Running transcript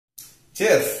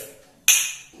Cheers.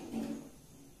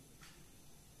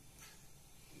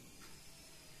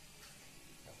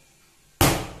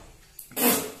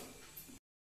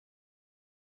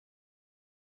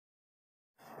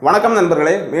 வணக்கம்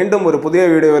நண்பர்களே, மீண்டும் ஒரு புதிய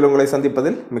வீடியோவில் உங்களை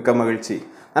சந்திப்பதில் மிக்க மகிழ்ச்சி.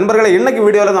 நண்பர்களே, இன்னைக்கு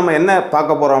வீடியோவில் நம்ம என்ன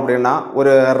பார்க்க போகிறோம் அப்படின்னா,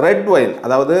 ஒரு ரெட் ஒயின்,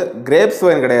 அதாவது கிரேப்ஸ்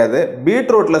ஒயின் கிடையாது,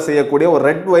 பீட்ரூட்டில் செய்யக்கூடிய ஒரு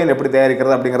ரெட் ஒயின் எப்படி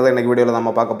தயாரிக்கிறது அப்படிங்கிறத இன்னைக்கு வீடியோவில்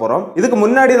நம்ம பார்க்க போகிறோம். இதுக்கு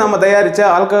முன்னாடி நம்ம தயாரித்த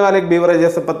ஆல்கஹாலிக்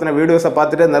பீவரேஜஸ் பற்றின வீடியோஸை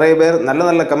பார்த்துட்டு நிறைய பேர்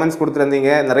நல்ல கமெண்ட்ஸ்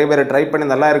கொடுத்துருந்தீங்க. நிறைய பேர் ட்ரை பண்ணி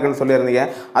நல்லா இருக்குன்னு சொல்லியிருந்தீங்க.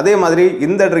 அதே மாதிரி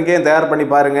இந்த ட்ரிங்கையும் தயார் பண்ணி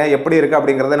பாருங்கள், எப்படி இருக்குது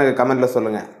அப்படிங்கிறத எனக்கு கமெண்ட்டில்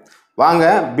சொல்லுங்கள். வாங்க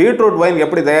பீட்ரூட் ஒயின்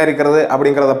எப்படி தயாரிக்கிறது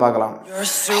அப்படிங்கறத பார்க்கலாம்.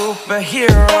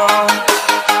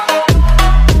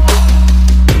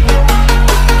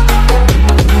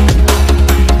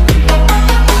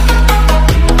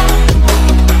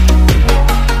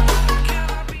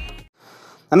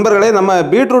 நண்பர்களே, நம்ம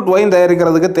பீட்ரூட் ஒயின்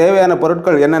தயாரிக்கிறதுக்கு தேவையான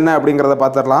பொருட்கள் என்னென்ன அப்படிங்கிறத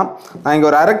பார்த்துடலாம். நான் இங்கே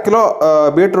ஒரு 1/2 கிலோ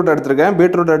பீட்ரூட் எடுத்திருக்கேன்.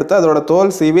 பீட்ரூட் எடுத்து அதோட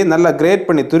தோல் சீவி நல்லா கிரேட்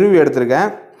பண்ணி துருவி எடுத்திருக்கேன்.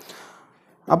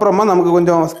 அப்புறமா நமக்கு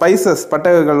கொஞ்சம் ஸ்பைசஸ்,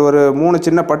 பட்டைகள் ஒரு 3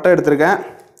 சின்ன பட்டை எடுத்திருக்கேன்,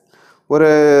 ஒரு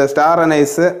ஸ்டார்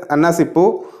அனைஸு, அன்னாசிப்பூ,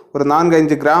 ஒரு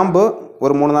 4-5 கிராம்பு,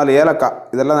 ஒரு 3-4 ஏலக்காய்,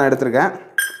 இதெல்லாம் நான் எடுத்திருக்கேன்.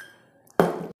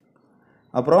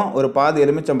 அப்புறம் ஒரு பாதி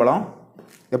எலுமிச்சம்பழம்,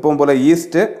 எப்பவும் போல்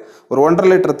ஈஸ்ட்டு, ஒரு 1.5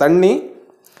 லிட்டர் தண்ணி,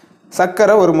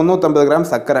 சர்க்கரை ஒரு 350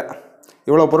 கிராம் சர்க்கரை.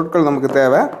 இவ்வளோ பொருட்கள் நமக்கு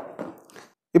தேவை.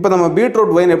 இப்போ நம்ம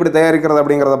பீட்ரூட் ஒயின் எப்படி தயாரிக்கிறது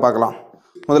அப்படிங்கிறத பார்க்கலாம்.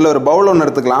 முதல்ல ஒரு பவுல் ஒன்று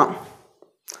எடுத்துக்கலாம்.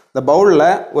 இந்த பவுலில்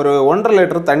ஒரு 1.5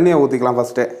 லிட்டர் தண்ணியை ஊற்றிக்கலாம்.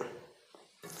 ஃபஸ்ட்டு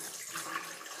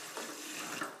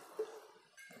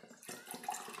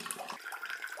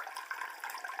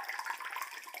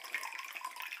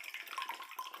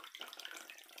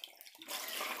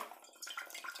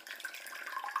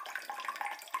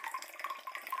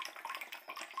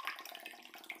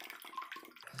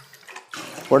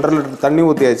ஒன்றரை லிட்டர் தண்ணி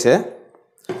ஊற்றியாச்சு.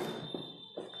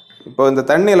 இப்போ இந்த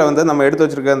தண்ணியில் வந்து நம்ம எடுத்து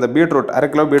வச்சுருக்க இந்த பீட்ரூட், 1/2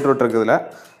 கிலோ பீட்ரூட் இருக்குதுல,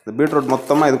 இந்த பீட்ரூட்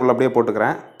மொத்தமாக இதுக்குள்ளே அப்படியே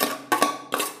போட்டுக்கிறேன்.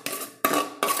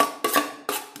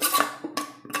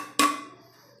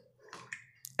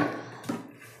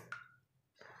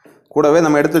 கூடவே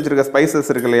நம்ம எடுத்து வச்சுருக்க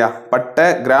ஸ்பைசஸ் இருக்கு இல்லையா, பட்டை,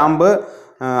 கிராம்பு,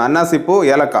 அன்னாசிப்பூ,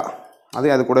 ஏலக்காய்,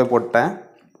 அதையும் அது கூட போட்டேன்.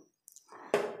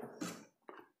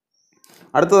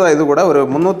 அடுத்ததாக இது கூட ஒரு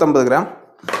 350 கிராம்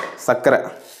சர்க்கரை,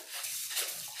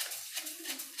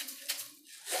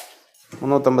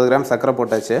 350 கிராம் சர்க்கரை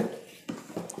போட்டாச்சு.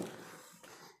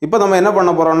 இப்போ நம்ம என்ன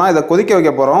பண்ண போகிறோம்னா, இதை கொதிக்க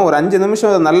வைக்க போகிறோம். ஒரு 5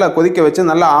 நிமிஷம் நல்லா கொதிக்க வச்சு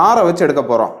நல்லா ஆற வச்சு எடுக்க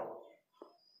போகிறோம்.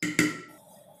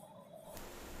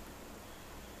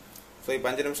 ஸோ இப்போ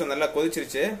 5 நிமிஷம் நல்லா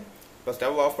கொதிச்சிருச்சு. இப்போ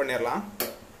ஸ்டவ் ஆஃப் பண்ணிடலாம்.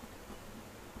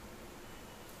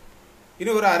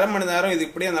 இன்னும் ஒரு 1/2 மணி நேரம் இது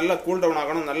இப்படியே நல்லா கூல் டவுன்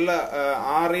ஆகணும். நல்லா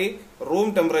ஆறி ரூம்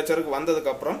டெம்பரேச்சருக்கு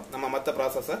வந்ததுக்கப்புறம் நம்ம மற்ற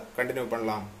ப்ராசஸை கண்டினியூ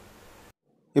பண்ணலாம்.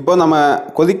 இப்போ நம்ம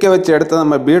கொதிக்க வச்சு எடுத்த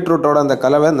நம்ம பீட்ரூட்டோட அந்த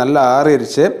கலவை நல்லா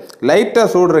ஆறிடுச்சு.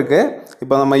 லைட்டாக சூடு இருக்குது.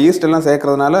 இப்போ நம்ம ஈஸ்ட் எல்லாம்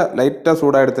சேர்க்கறதுனால லைட்டாக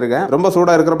சூடாக எடுத்துருக்கேன். ரொம்ப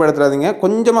சூடாக இருக்கிறப்ப எடுத்துடாதீங்க.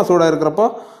 கொஞ்சமாக சூடாக இருக்கிறப்போ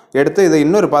எடுத்து இதை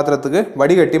இன்னொரு பாத்திரத்துக்கு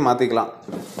வடிகட்டி மாற்றிக்கலாம்.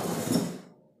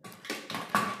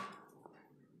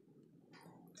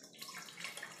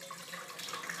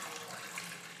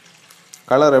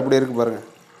 கலர் எப்படி இருக்கு பாருங்கள்.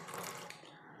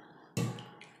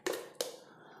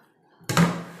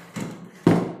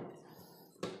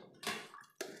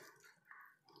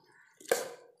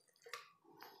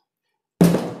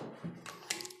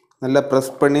 நல்லா ப்ரெஸ்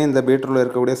பண்ணி இந்த பீட்ரூட்டில்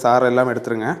இருக்கக்கூடிய சாறு எல்லாம்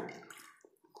எடுத்துருங்க.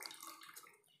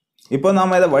 இப்போ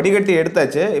நாம் இதை வடிகட்டி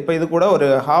எடுத்தாச்சு. இப்போ இது கூட ஒரு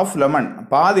 1/2 லெமன்,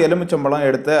 பாதி எலுமிச்சம்பழம்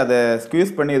எடுத்து அதை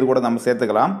ஸ்க்வீஸ் பண்ணி இது கூட நம்ம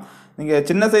சேர்த்துக்கலாம். நீங்கள்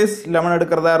சின்ன சைஸ் லெமன்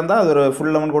எடுக்கிறதா இருந்தால் அது ஒரு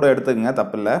ஃபுல் லெமன் கூட எடுத்துக்கங்க,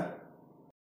 தப்பில்லை.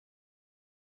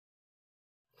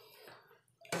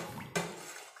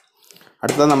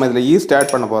 அடுத்ததான் நம்ம இதில் ஈஸ்ட்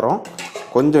ஆட் பண்ண போகிறோம்.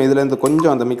 கொஞ்சம் இதுலேருந்து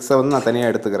கொஞ்சம் அந்த மிக்ஸை வந்து நான்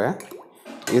தனியாக எடுத்துக்கிறேன்,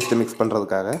 ஈஸ்ட்டு மிக்ஸ்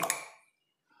பண்ணுறதுக்காக.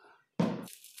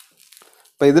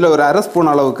 இப்போ இதில் ஒரு 1/2 ஸ்பூன்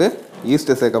அளவுக்கு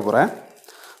ஈஸ்ட்டு சேர்க்க போகிறேன்.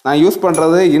 நான் யூஸ்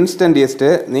பண்ணுறது இன்ஸ்டன்ட் ஈஸ்ட்டு.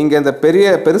 நீங்கள் இந்த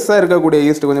பெருசாக இருக்கக்கூடிய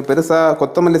ஈஸ்ட்டு, கொஞ்சம் பெருசாக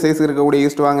கொத்தமல்லி சைஸ் இருக்கக்கூடிய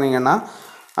ஈஸ்ட் வாங்கினீங்கன்னா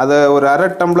அதை ஒரு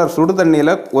 1/2 டம்ளர் சுடு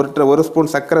தண்ணியில் ஒரு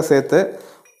ஸ்பூன் சர்க்கரை சேர்த்து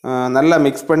நல்லா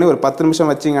மிக்ஸ் பண்ணி ஒரு 10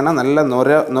 நிமிஷம் வச்சிங்கன்னா நல்லா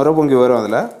நுர பொங்கி வரும்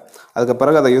அதில். அதுக்கு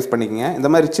பிறகு அதை யூஸ் பண்ணிக்கங்க. இந்த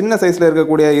மாதிரி சின்ன சைஸில்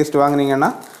இருக்கக்கூடிய ஈஸ்ட் வாங்கினீங்கன்னா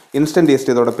இன்ஸ்டன்ட் ஈஸ்ட்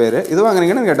இதோட பேர். இது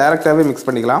வாங்கினீங்கன்னா நீங்கள் டேரெக்டாகவே மிக்ஸ்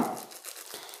பண்ணிக்கலாம்.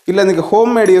 இல்லை நீங்கள்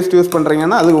ஹோம்மேட் ஈஸ்ட் யூஸ்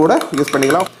பண்ணுறீங்கன்னா அது கூட யூஸ்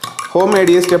பண்ணிக்கலாம். ஹோம்மேட்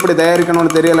ஈஸ்ட் எப்படி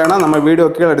தயாரிக்கணும்னு தெரியலைன்னா நம்ம வீடியோ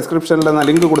கீழே டிஸ்கிரிப்ஷனில் நான்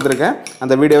லிங்க் கொடுத்துருக்கேன்,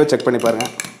 அந்த வீடியோவை செக் பண்ணி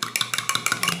பாருங்கள்.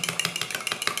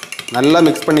 நல்லா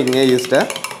மிக்ஸ் பண்ணிக்கங்க. ஈஸ்ட்டை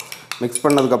மிக்ஸ்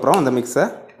பண்ணதுக்கப்புறம் அந்த மிக்ஸை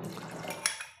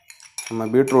நம்ம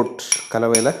பீட்ரூட்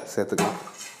கலவையில் சேர்த்துக்கலாம்.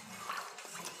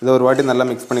 இதை ஒரு வாட்டி நல்லா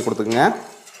மிக்ஸ் பண்ணி கொடுத்துக்குங்க.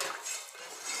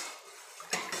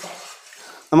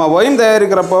 நம்ம ஒயின்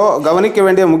தயாரிக்கிறப்போ கவனிக்க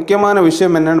வேண்டிய முக்கியமான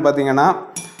விஷயம் என்னன்னு பார்த்தீங்கன்னா,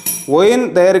 ஒயின்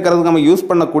தயாரிக்கிறதுக்கு நம்ம யூஸ்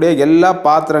பண்ணக்கூடிய எல்லா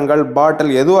பாத்திரங்கள்,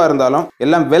 பாட்டில் எதுவாக இருந்தாலும்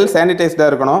எல்லாம் வெல் சானிடைஸ்டாக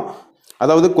இருக்கணும்.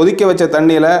 அதாவது கொதிக்க வச்ச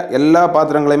தண்ணியில் எல்லா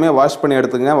பாத்திரங்களையுமே வாஷ் பண்ணி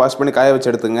எடுத்துங்க, வாஷ் பண்ணி காய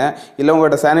வச்சு எடுத்துங்க. இல்லை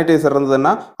உங்கள்கிட்ட சானிடைசர்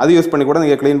இருந்ததுன்னா அது யூஸ் பண்ணி கூட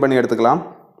நீங்கள் க்ளீன் பண்ணி எடுத்துக்கலாம்.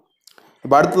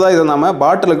 இப்போ அடுத்ததாக இதை நம்ம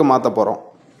பாட்டிலுக்கு மாற்ற போகிறோம்.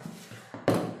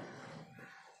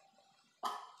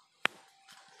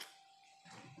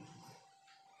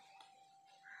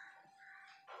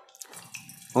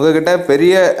 உங்கள்கிட்ட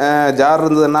பெரிய ஜார்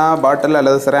இருந்ததுன்னா பாட்டில்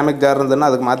அல்லது செராமிக் ஜார் இருந்ததுன்னா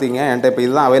அதுக்கு மாற்றிங்க. என்கிட்ட இப்போ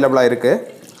இதுதான் அவைலபிளாக இருக்குது.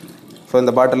 ஸோ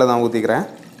இந்த பாட்டிலில் நான் ஊற்றிக்கிறேன்.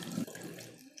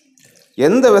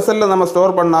 எந்த வெசலில் நம்ம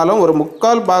ஸ்டோர் பண்ணாலும் ஒரு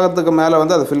 3/4 பாகத்துக்கு மேலே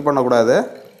வந்து அதை ஃபில் பண்ணக்கூடாது.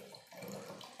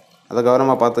 அதை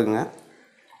கவனமாக பார்த்துக்குங்க.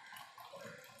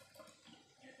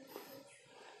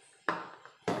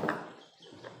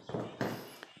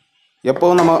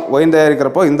 எப்போவும் நம்ம ஒயின்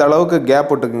தயாரிக்கிறப்போ இந்த அளவுக்கு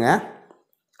கேப் விட்டுக்குங்க.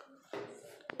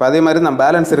 இப்போ அதே மாதிரி நான்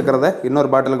பேலன்ஸ் இருக்கிறத இன்னொரு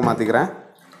பாட்டிலுக்கு மாற்றிக்கிறேன்.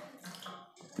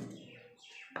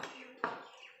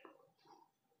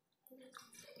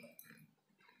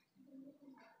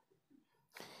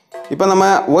 இப்போ நம்ம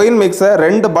ஒயின் மிக்ஸை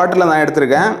 2 பாட்டிலில் நான்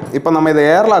எடுத்திருக்கேன். இப்போ நம்ம இதை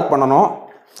ஏர்லாக் பண்ணணும்.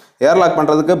 ஏர்லாக்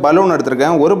பண்ணுறதுக்கு பலூன்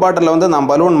எடுத்திருக்கேன். ஒரு பாட்டிலில் வந்து நான்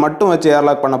பலூன் மட்டும் வச்சு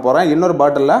ஏர்லாக் பண்ண போகிறேன். இன்னொரு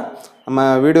பாட்டிலில் நம்ம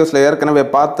வீடியோஸில் ஏற்கனவே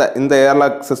பார்த்த இந்த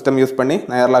ஏர்லாக் சிஸ்டம் யூஸ் பண்ணி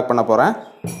நான் ஏர்லாக் பண்ண போகிறேன்.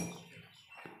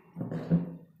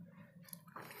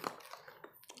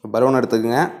 பலூன்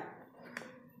எடுத்துக்கங்க.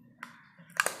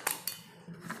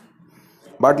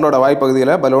 பாட்டிலோட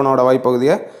வாய்ப்பகுதியில் பலூனோட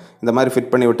வாய்ப்பகுதியை இந்த மாதிரி ஃபிட்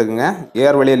பண்ணி விட்டுக்குங்க,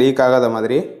 ஏர் வெளியே லீக் ஆகாத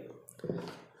மாதிரி.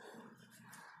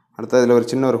 அடுத்து இதில் ஒரு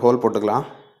சின்ன ஒரு ஹோல் போட்டுக்கலாம்.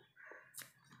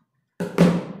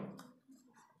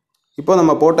 இப்போ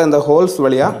நம்ம போட்ட இந்த ஹோல்ஸ்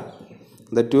வழியாக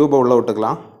இந்த டியூப்பை உள்ளே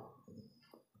விட்டுக்கலாம்.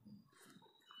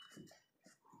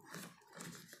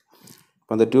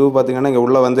 இப்போ இந்த டியூப் பார்த்திங்கன்னா இங்கே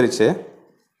உள்ளே வந்துருச்சு.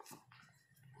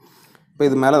 இப்போ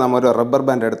இது மேலே நம்ம ஒரு ரப்பர்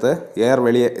பேண்ட் எடுத்து ஏர்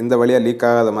வெளியே இந்த வழியாக லீக்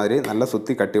ஆகாத மாதிரி நல்லா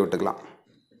சுற்றி கட்டி விட்டுக்கலாம்.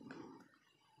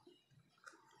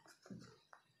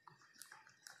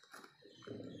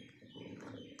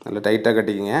 நல்லா டைட்டாக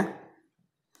கட்டிக்கிங்க.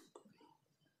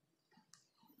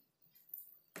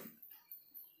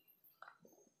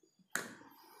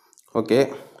 ஓகே,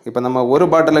 இப்போ நம்ம ஒரு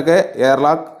பாட்டிலுக்கு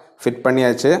ஏர்லாக் ஃபிட்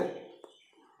பண்ணியாச்சு.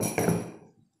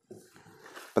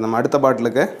 இப்போ நம்ம அடுத்த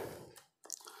பாட்டிலுக்கு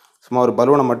சும்மா ஒரு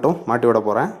பலூனை மட்டும் மாட்டி விட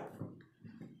போகிறேன்.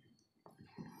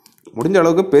 முடிஞ்ச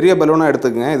அளவுக்கு பெரிய பலூனாக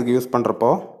எடுத்துக்கங்க இதுக்கு யூஸ் பண்ணுறப்போ.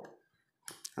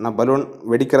 ஆனால் பலூன்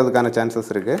வெடிக்கிறதுக்கான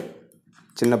சான்சஸ் இருக்குது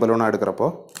சின்ன பலூனாக எடுக்கிறப்போ.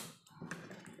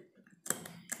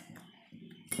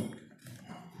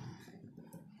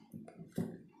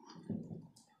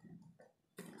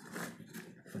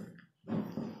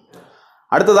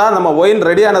 அடுத்ததாக நம்ம ஒயின்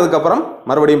ரெடி ஆனதுக்கப்புறம்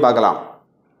மறுபடியும் பார்க்கலாம்.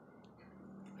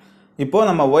 இப்போது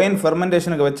நம்ம ஒயின்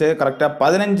ஃபெர்மெண்டேஷனுக்கு வச்சு கரெக்டாக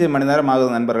 15 மணி நேரம் ஆகுது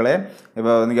நண்பர்களே.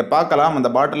 இப்போ நீங்கள் பார்க்கலாம் அந்த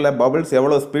பாட்டிலில் பபிள்ஸ்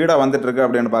எவ்வளோ ஸ்பீடாக வந்துட்டுருக்கு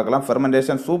அப்படின்னு பார்க்கலாம்.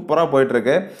 ஃபெர்மெண்டேஷன் சூப்பராக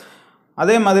போயிட்டுருக்கு.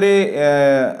 அதே மாதிரி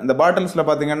இந்த பாட்டில்ஸில்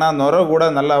பார்த்திங்கன்னா நுரை கூட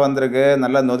நல்லா வந்திருக்கு,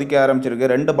 நல்லா நொதிக்க ஆரம்பிச்சிருக்கு.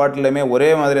 2 பாட்டிலையுமே ஒரே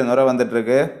மாதிரி நுரை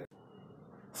வந்துட்டுருக்கு.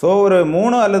 ஸோ ஒரு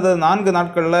 3 அல்லது 4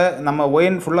 நாட்களில் நம்ம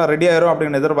ஒயின் ஃபுல்லாக ரெடி ஆயிரும்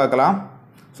அப்படின்னு எதிர்பார்க்கலாம்.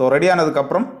 ஸோ ரெடி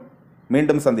ஆனதுக்கப்புறம்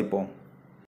மீண்டும் சந்திப்போம்.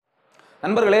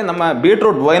 நண்பர்களே, நம்ம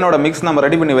பீட்ரூட் ஒயினோட மிக்ஸ் நம்ம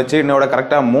ரெடி பண்ணி வச்சு இன்னோட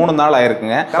கரெக்டாக 3 நாள்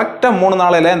ஆயிருக்குங்க. கரெக்டாக 3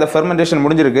 நாளையில் இந்த ஃபெர்மெண்டேஷன்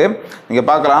முடிஞ்சிருக்கு. நீங்கள்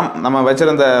பார்க்கலாம் நம்ம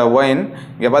வச்சுருந்த ஒயின்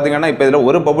இங்கே பார்த்தீங்கன்னா இப்போ இதில்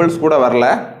ஒரு பபுள்ஸ் கூட வரல.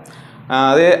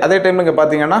 அதே டைம் இங்கே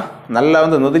பார்த்தீங்கன்னா நல்லா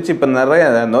வந்து நொதிச்சு இப்போ நிறைய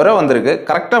நுரை வந்திருக்கு.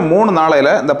 கரெக்டாக 3 நாளையில்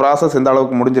இந்த ப்ராசஸ் இந்த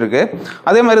அளவுக்கு முடிஞ்சிருக்கு.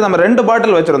 அதே மாதிரி நம்ம 2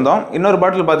 பாட்டில் வச்சுருந்தோம். இன்னொரு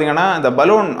பாட்டில் பார்த்தீங்கன்னா இந்த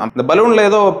பலூனில்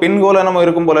ஏதோ பின்கோல் நம்ம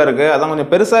இருக்கும் போல இருக்குது. அதான்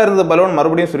கொஞ்சம் பெருசாக இருந்த பலூன்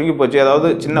மறுபடியும் சுருங்கி போச்சு. அதாவது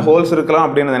சின்ன ஹோல்ஸ் இருக்கலாம்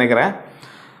அப்படின்னு நினைக்கிறேன்.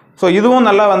 ஸோ இதுவும்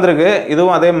நல்லா வந்திருக்கு.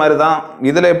 இதுவும் அதே மாதிரி தான்,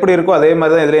 இதில் எப்படி இருக்கோ அதே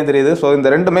மாதிரி தான் இதுலேயும் தெரியுது. ஸோ இந்த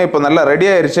ரெண்டுமே இப்போ நல்லா ரெடி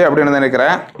ஆயிடுச்சு அப்படின்னு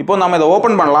நினைக்கிறேன். இப்போ நம்ம இதை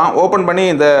ஓப்பன் பண்ணலாம். ஓப்பன் பண்ணி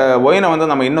இந்த ஒயினை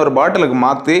வந்து நம்ம இன்னொரு பாட்டிலுக்கு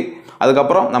மாற்றி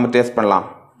அதுக்கப்புறம் நம்ம டேஸ்ட் பண்ணலாம்.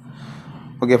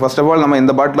 ஓகே, ஃபர்ஸ்ட் ஆஃப் ஆல் நம்ம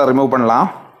இந்த பாட்டிலை ரிமூவ் பண்ணலாம்.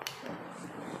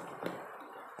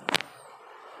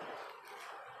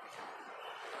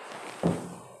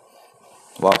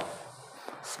 வா,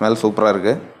 ஸ்மெல் சூப்பராக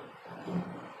இருக்குது.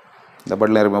 இந்த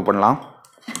பாட்டிலை ரிமூவ் பண்ணலாம்.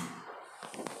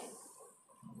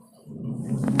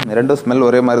 ரெண்டும் ஸ்மெல்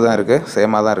ஒரே மாதிரி தான் இருக்குது,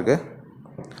 சேமாக தான் இருக்குது.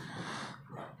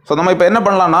 ஸோ நம்ம இப்போ என்ன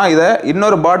பண்ணலாம்னா இதை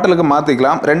இன்னொரு பாட்டிலுக்கு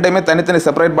மாற்றிக்கலாம். ரெண்டையுமே தனித்தனி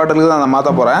செப்பரேட் பாட்டிலுக்கு தான் நான்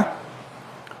மாற்ற போகிறேன்.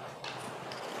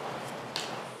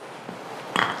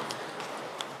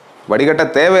 வடிகட்ட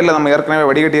தேவையில்லை, நம்ம ஏற்கனவே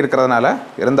வடிகட்டி இருக்கிறதுனால.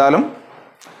 இருந்தாலும்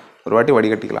ஒரு வாட்டி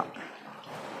வடிகட்டிக்கலாம்.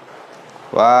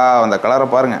 வா, அந்த கலரை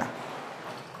பாருங்கள்.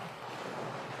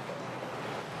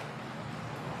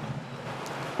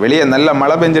 வெளியே நல்ல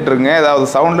மழை பெஞ்சிட்ருங்க. ஏதாவது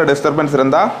சவுண்டில் டிஸ்டர்பன்ஸ்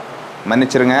இருந்தால்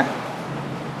மன்னிச்சிருங்க.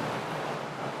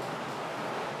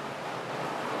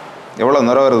 எவ்வளோ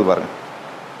நுரை வருது பாருங்கள்.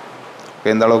 இப்போ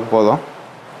இந்த அளவுக்கு போதும்.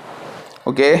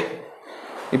 ஓகே,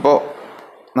 இப்போது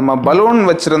நம்ம பலூன்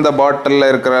வச்சிருந்த பாட்டிலில்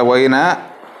இருக்கிற ஒயினை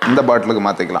இந்த பாட்டிலுக்கு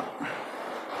மாற்றிக்கலாம்.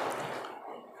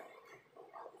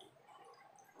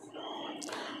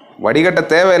 வடிகட்ட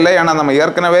தேவையில்லை, ஏன்னா நம்ம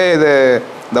ஏற்கனவே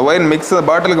இந்த ஒயின் மிக்ஸ்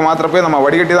பாட்டிலுக்கு மாத்திரப்போ நம்ம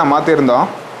வடிகட்டி தான் மாற்றிருந்தோம்.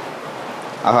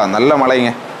 ஆஹா, நல்ல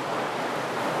மழைங்க.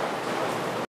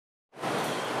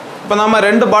 இப்போ நம்ம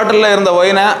 2 பாட்டிலில் இருந்த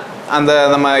ஒயினை அந்த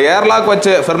நம்ம ஏர்லாக்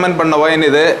வச்சு ஃபெர்மெண்ட் பண்ண ஒயின்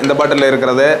இந்த பாட்டிலில்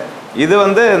இருக்கிறது. இது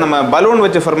நம்ம பலூன்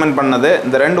வச்சு ஃபெர்மெண்ட் பண்ணது.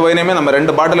 இந்த 2 ஒயினையுமே நம்ம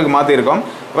 2 பாட்டிலுக்கு மாற்றிருக்கோம்.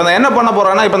 இப்போ நான் என்ன பண்ண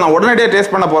போகிறேன்னா, இப்போ நான் உடனடியாக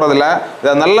டேஸ்ட் பண்ண போகிறதில்ல.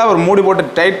 இதை நல்லா ஒரு மூடி போட்டு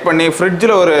டைட் பண்ணி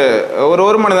ஃப்ரிட்ஜில்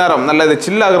ஒரு மணி நேரம் நல்லா இது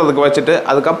சில் ஆகிறதுக்கு வச்சுட்டு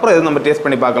அதுக்கப்புறம் இது நம்ம டேஸ்ட்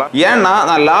பண்ணி பார்க்கலாம். ஏன்னா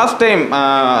நான் லாஸ்ட் டைம்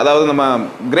அதாவது நம்ம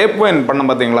கிரேப் ஒயின்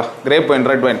பண்ணோம் பார்த்தீங்களா, கிரேப் ஒயின்,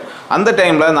 ரெட் ஒயின், அந்த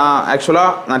டைமில்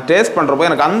நான் டேஸ்ட் பண்ணுறப்போ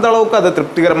எனக்கு அந்த அளவுக்கு அது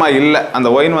திருப்திகரமாக இல்லை.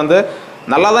 அந்த ஒயின்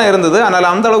நல்லா தான் இருந்தது, அதனால்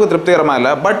அந்த அளவுக்கு திருப்திகரமாக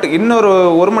இல்லை. பட்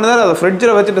ஒரு மணி நேரம் அதை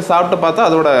ஃப்ரிட்ஜில் வச்சுட்டு சாப்பிட்டு பார்த்தா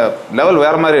அதோட லெவல்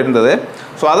வேறு மாதிரி இருந்தது.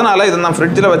 ஸோ அதனால் இதை நான்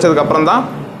ஃப்ரிட்ஜில் வச்சதுக்கப்புறம் தான்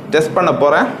டெஸ்ட் பண்ண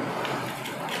போகிறேன்.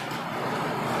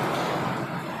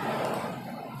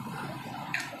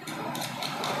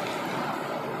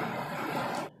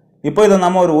 இப்போ இதை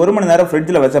நம்ம ஒரு மணி நேரம்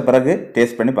ஃப்ரிட்ஜில் வச்ச பிறகு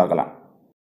டேஸ்ட் பண்ணி பார்க்கலாம்.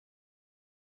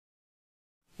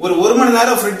 ஒரு மணி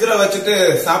நேரம் ஃப்ரிட்ஜில் வச்சுட்டு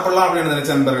சாப்பிடலாம் அப்படின்னு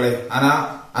நினைச்சேன் நண்பர்களே. ஆனா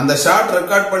அந்த ஷார்ட்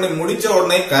ரெக்கார்ட் பண்ணி முடிச்ச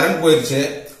உடனே கரண்ட் போயிடுச்சு.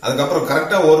 அதுக்கப்புறம்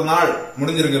கரெக்டா ஒரு நாள்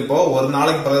முடிஞ்சிருக்கு. இப்போ ஒரு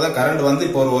நாளைக்கு பிறகுதான் கரண்ட்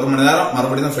இப்போ ஒரு மணி நேரம்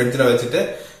மறுபடியும் தான் ஃப்ரிட்ஜில் வச்சுட்டு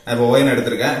இப்போ ஒயின்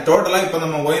எடுத்திருக்கேன். டோட்டலா இப்போ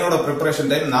நம்ம ஒயினோட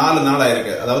ப்ரிப்பரேஷன் டைம் 4 நாள்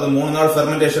ஆயிருக்கு. அதாவது 3 நாள்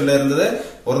ஃபெர்மெண்டேஷன்ல இருந்தது,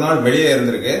 ஒரு நாள் வெளியே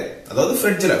இருந்திருக்கு, அதாவது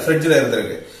ஃப்ரிட்ஜில்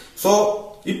இருந்திருக்கு. ஸோ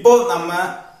இப்போ நம்ம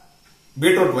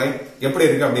பீட்ரூட் ஒயின் எப்படி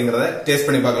இருக்கு அப்படிங்கறத டேஸ்ட்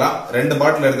பண்ணி பார்க்கலாம். 2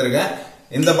 பாட்டில் எடுத்திருக்கேன்.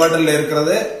 இந்த பாட்டில்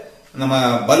இருக்கிறது நம்ம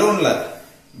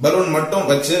பலூன் மட்டும்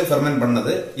வச்சு ஃபெர்மெண்ட்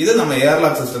பண்ணது, இது நம்ம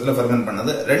ஏர்லாக் சிஸ்டத்துல ஃபெர்மெண்ட்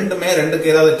பண்ணது.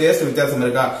 ரெண்டுக்கு ஏதாவது டேஸ்ட் வித்தியாசம்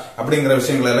இருக்கா அப்படிங்கிற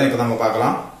விஷயங்கள் எல்லாம் இப்ப நம்ம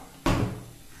பார்க்கலாம்.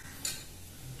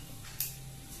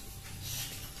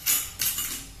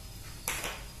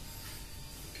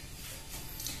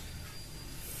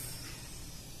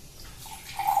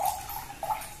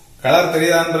 கலர்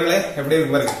தெரியுதா நண்பர்களே, எப்படி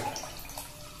இருக்கு பாருங்க.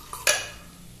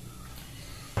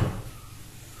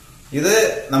 இது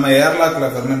நம்ம ஏர்லாக்ல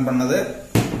ஃபெர்மெண்ட் பண்ணது.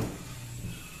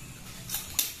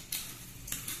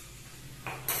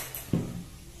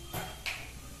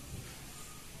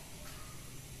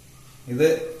 இது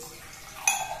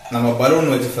நம்ம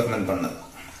பலூன் வச்சு ஃபெர்மெண்ட் பண்ணது.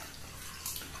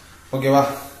 ஓகேவா?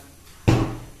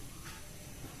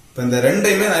 இப்ப இந்த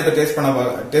ரெண்டையுமே நான் இப்ப டேஸ்ட்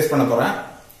பண்ண போறேன்.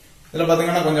 இதுல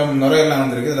பாத்தீங்கன்னா கொஞ்சம் நுரையெல்லாம்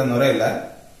வந்திருக்கு, இதுல நுரை இல்ல.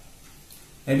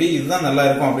 மேபி இதுதான் நல்லா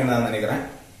இருக்கும் அப்படின்னு நான் நினைக்கிறேன்.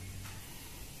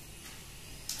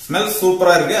 ஸ்மெல்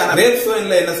சூப்பரா இருக்கு. ஆனா கிரேப்ஸ்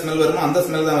ஒயின்ல என்ன ஸ்மெல் வருமோ அந்த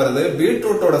ஸ்மெல் தான் வருது.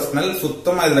 பீட்ரூட்டோட ஸ்மெல்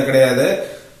சுத்தமா இதுல கிடையாது.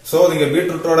 சோ நீங்க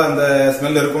பீட்ரூட்டோட அந்த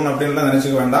ஸ்மெல் இருக்கும் அப்படின்னு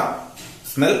நினைச்சுக்க வேண்டாம்.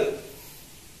 ஸ்மெல்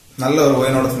நல்ல ஒரு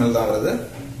ஒயினோட ஸ்மெல் தான் வருது.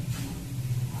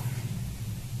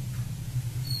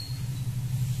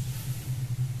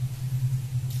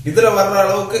 இதுல வர்ற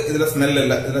அளவுக்கு இதுல ஸ்மெல்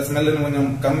இல்ல. இதுல ஸ்மெல்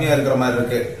கொஞ்சம் கம்மியா இருக்கிற மாதிரி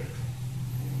இருக்கு.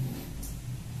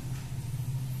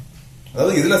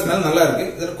 அதாவது இதுல ஸ்மெல் நல்லா இருக்கு,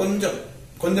 இதுல கொஞ்சம்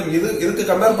இதுக்கு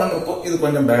கம்பேர் பண்றப்போ இது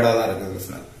கொஞ்சம் பேடா தான் இருக்கு இதுல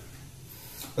ஸ்மெல்.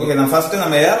 ஓகே, நான் ஃபர்ஸ்ட்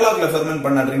நம்ம ஏர்லாக்ல ஃபெர்மெண்ட்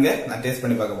பண்ண ட்ரிங்க நான் டேஸ்ட்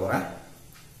பண்ணி பார்க்க போறேன்.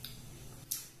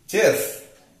 Cheers.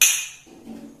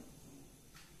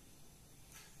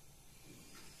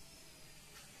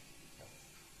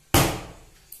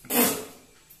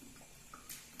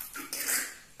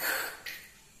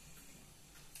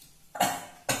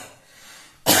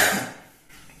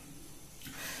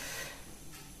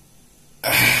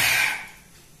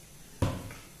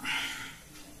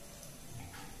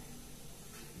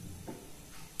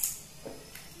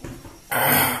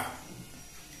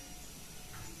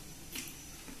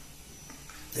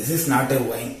 This is not a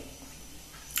wine.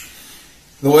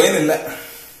 The wine இல்ல,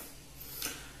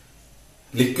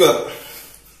 liquor.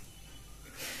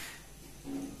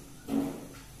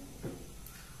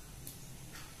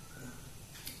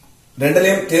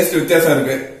 ரெண்டுலயும் டேஸ்ட் வித்தியாசம்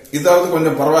இருக்கு. இதாவது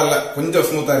கொஞ்சம் பரவாயில்ல, கொஞ்சம்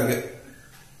ஸ்மூத்தா இருக்கு.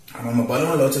 நம்ம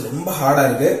பலூன்ல வச்சு ரொம்ப ஹார்டா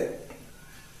இருக்கு.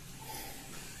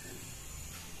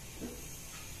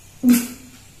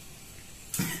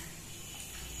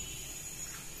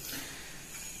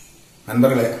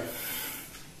 நண்பர்களே,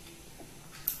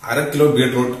 1/2 கிலோ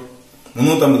பீட்ரூட்,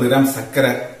 350 கிராம்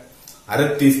சர்க்கரை,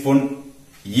 1/2 டீஸ்பூன்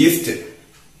ஈஸ்ட்,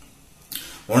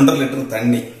 1.5 லிட்டர்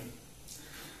தண்ணி,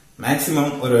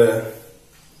 மேக்சிமம் ஒரு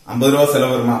 50 ரூபா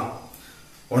செலவு வருமா,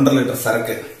 1.5 லிட்டர்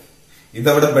சரக்கு.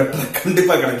 இதை விட பெட்டர்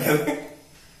கண்டிப்பா கிடைக்காது.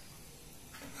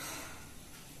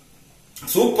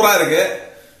 சூப்பரா இருக்கு.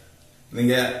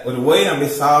 நீங்க ஒரு ஒயின் அப்படி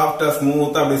சாப்பிட்டா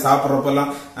ஸ்மூத்தா அப்படி சாப்பிட்றப்பெல்லாம்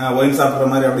ஒயின் சாப்பிட்ற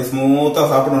மாதிரி அப்படி ஸ்மூத்தா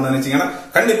சாப்பிடணும்னு நினைச்சீங்கன்னா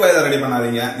கண்டிப்பா இதை ரெடி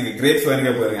பண்ணாதீங்க. நீங்க கிரேப்ஸ்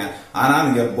ஒயினுக்கே போயிருங்க. ஆனா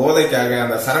நீங்க போதைக்காக,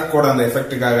 அந்த சரக்கோட அந்த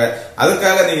எஃபெக்டுக்காக,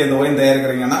 அதுக்காக நீங்க இந்த ஒயின்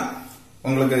தயாரிக்கிறீங்கன்னா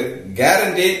உங்களுக்கு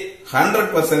கேரண்டி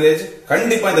 100%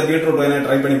 கண்டிப்பா இந்த பீட்ரூட் ஒயினை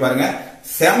ட்ரை பண்ணி பாருங்க.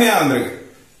 செமையா வந்திருக்கு.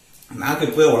 நாக்கு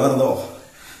இப்பவே வளருதோ,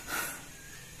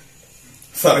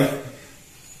 சாரி.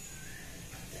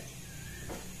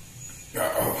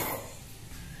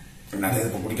 என்னால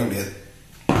இப்ப குடிக்க முடியாது.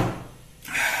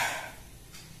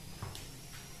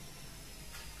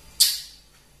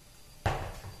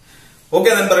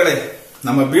 ஓகே நண்பர்களே,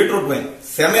 நம்ம பீட்ரூட் ஒயின்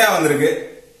செமையா வந்திருக்கு,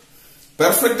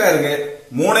 பெர்ஃபெக்டா இருக்கு.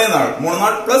 3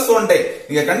 நாள் பிளஸ் 1 டே.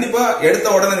 நீங்க கண்டிப்பா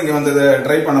எடுத்த உடனே நீங்க வந்து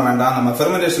ட்ரை பண்ண வேண்டாம். நம்ம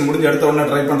ஃபெர்மெண்டேஷன் முடிஞ்சு எடுத்த உடனே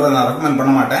ட்ரை பண்றதை நான் ரெக்கமெண்ட்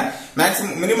பண்ண மாட்டேன்.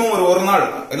 மேக்ஸிமம் மினிமம் ஒரு நாள்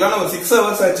இல்லைன்னா ஒரு 6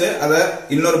 ஹவர்ஸ் ஆச்சு அதை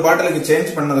இன்னொரு பாட்டிலுக்கு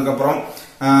சேஞ்ச் பண்ணதுக்கு அப்புறம்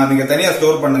நீங்க தனியா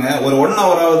ஸ்டோர் பண்ணுங்க. ஒரு 1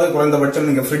 ஹவராவது குறைந்தபட்சம்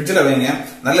நீங்க ஃப்ரிட்ஜில் வைங்க.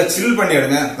 நல்லா சில் பண்ணி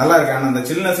எடுங்க. நல்லா இருக்கு. ஆனா அந்த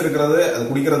சில்னஸ் இருக்கிறது அது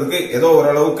குடிக்கிறதுக்கு ஏதோ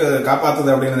ஓரளவுக்கு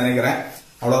காப்பாத்துது அப்படின்னு நினைக்கிறேன்.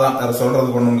 அவ்வளவுதான், வேற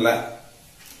சொல்றதுக்கு ஒண்ணும் இல்ல.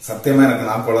 சத்தியமா எனக்கு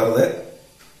நாக்கு வளருது.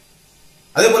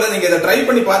 அதே போல நீங்க இதை ட்ரை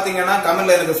பண்ணி பாத்தீங்கன்னா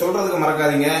கமெண்ட்ல எனக்கு சொல்றதுக்கு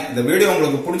மறக்காதீங்க. இந்த வீடியோ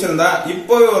உங்களுக்கு பிடிச்சிருந்தா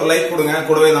இப்பவே ஒரு லைக் கொடுங்க.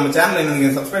 கூடவே நம்ம சேனலை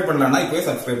நீங்க சப்ஸ்கிரைப் பண்ணலன்னா இப்பவே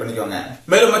சப்ஸ்கிரைப் பண்ணிக்கோங்க.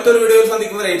 மேலும் மற்றொரு வீடியோ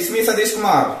சந்திக்கும் வரை it's me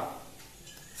Satishkumar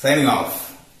signing off.